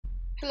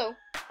Hello,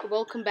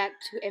 welcome back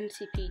to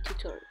MCPE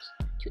Tutorials.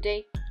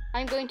 Today,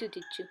 I'm going to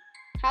teach you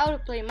how to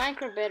play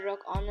Minecraft Bedrock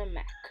on a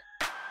Mac.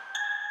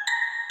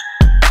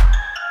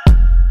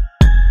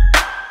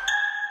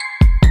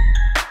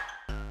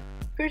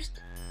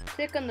 First,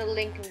 click on the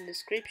link in the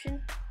description.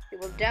 You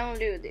will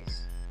download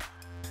this.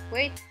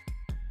 Wait,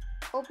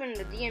 open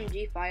the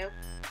DMG file.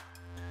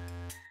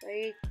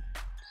 Wait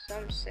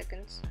some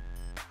seconds.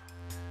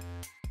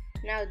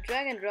 Now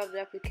drag and drop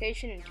the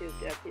application into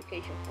the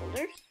application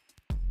folders.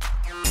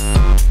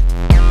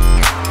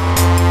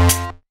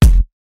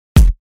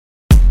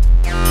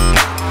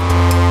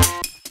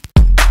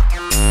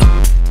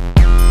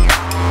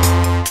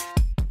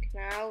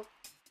 Now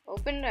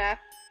open the app.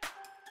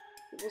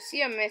 You will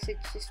see a message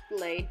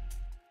displayed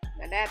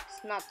that the app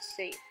is not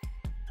safe.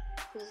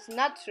 This is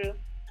not true,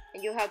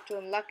 and you have to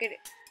unlock it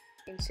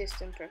in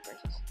System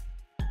Preferences.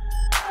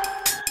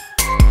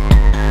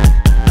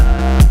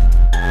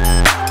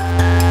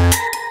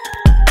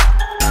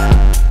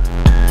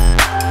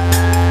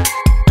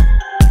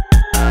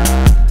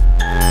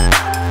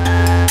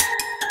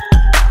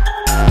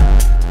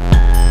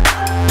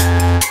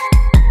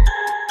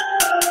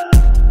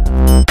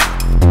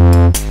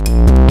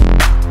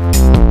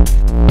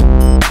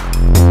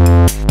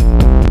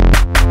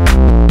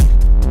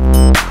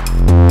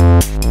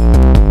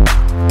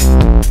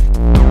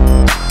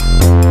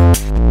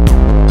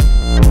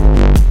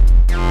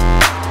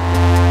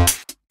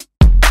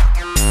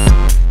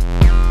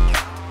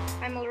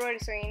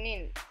 Sign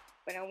in,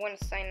 but I want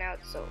to sign out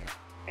so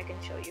I can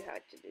show you how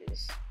to do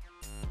this.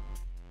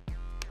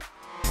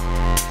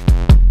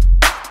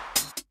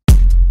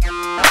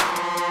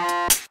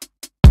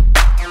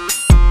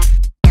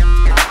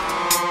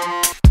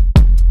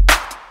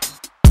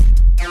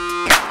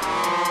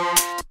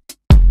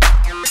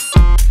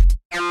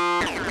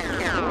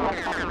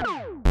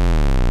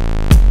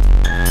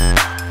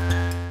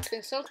 To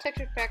install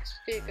texture packs,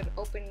 click on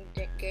Open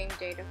Game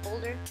Data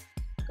folder,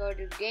 go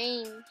to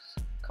Games,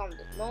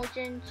 Content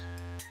Motions,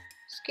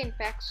 Skin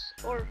Packs,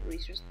 or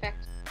Resource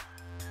Packs.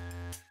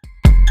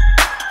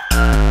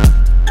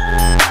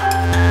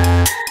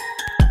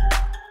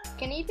 You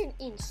can even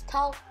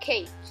install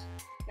caves.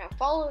 Now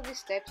follow these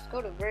steps,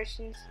 go to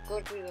versions,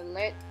 go to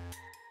the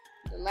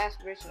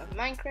last version of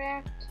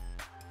Minecraft,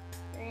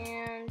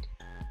 and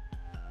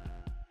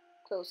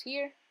close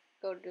here,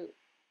 go to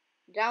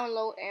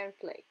download and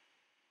play.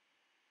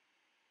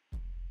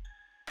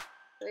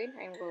 Wait,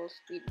 I'm going to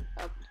speed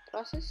up the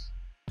process.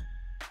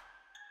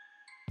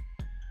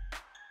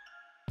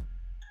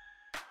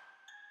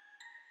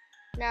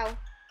 Now,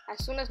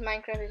 as soon as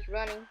Minecraft is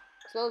running,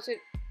 close it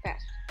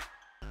fast,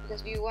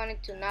 because we want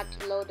it to not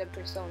load the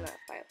persona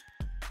file.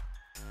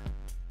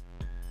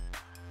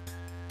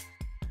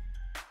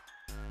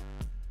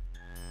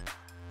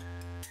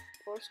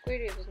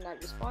 Foursquare if it's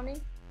not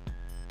responding.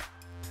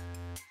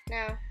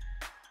 Now,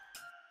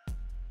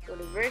 go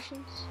to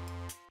versions,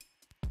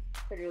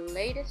 go to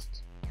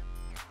latest,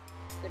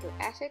 go to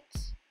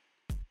assets,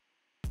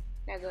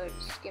 now go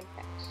to skin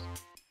packs.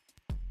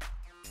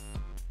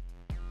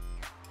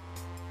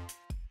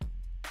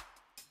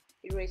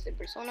 Erase the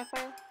persona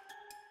file,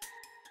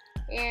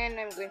 and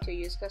I'm going to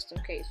use custom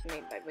caves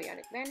made by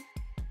Bionic Man.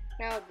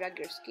 Now drag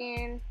your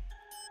skin,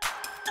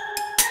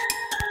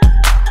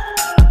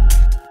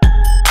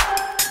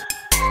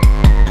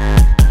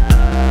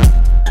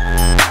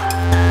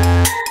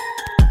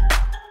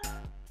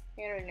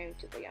 and rename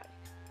to Bionic.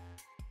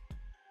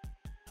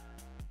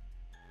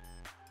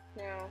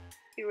 Now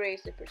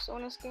erase the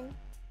persona skin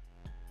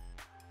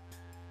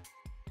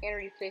and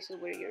replace it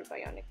with your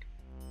Bionic.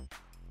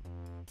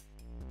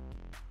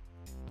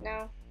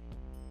 Now,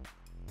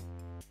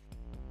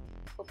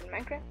 open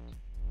Minecraft.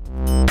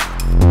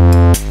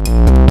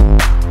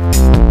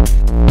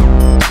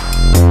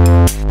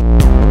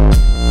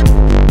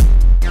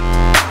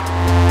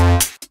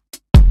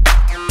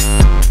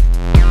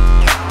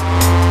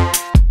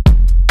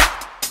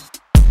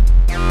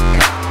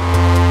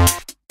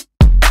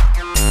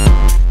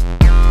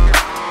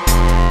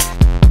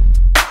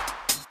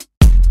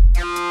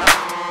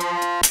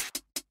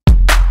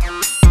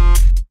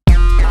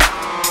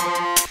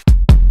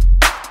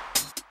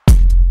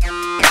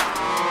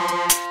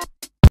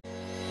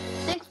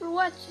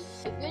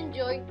 If you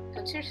enjoyed,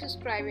 consider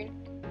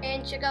subscribing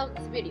and check out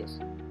these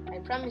videos. I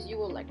promise you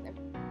will like them.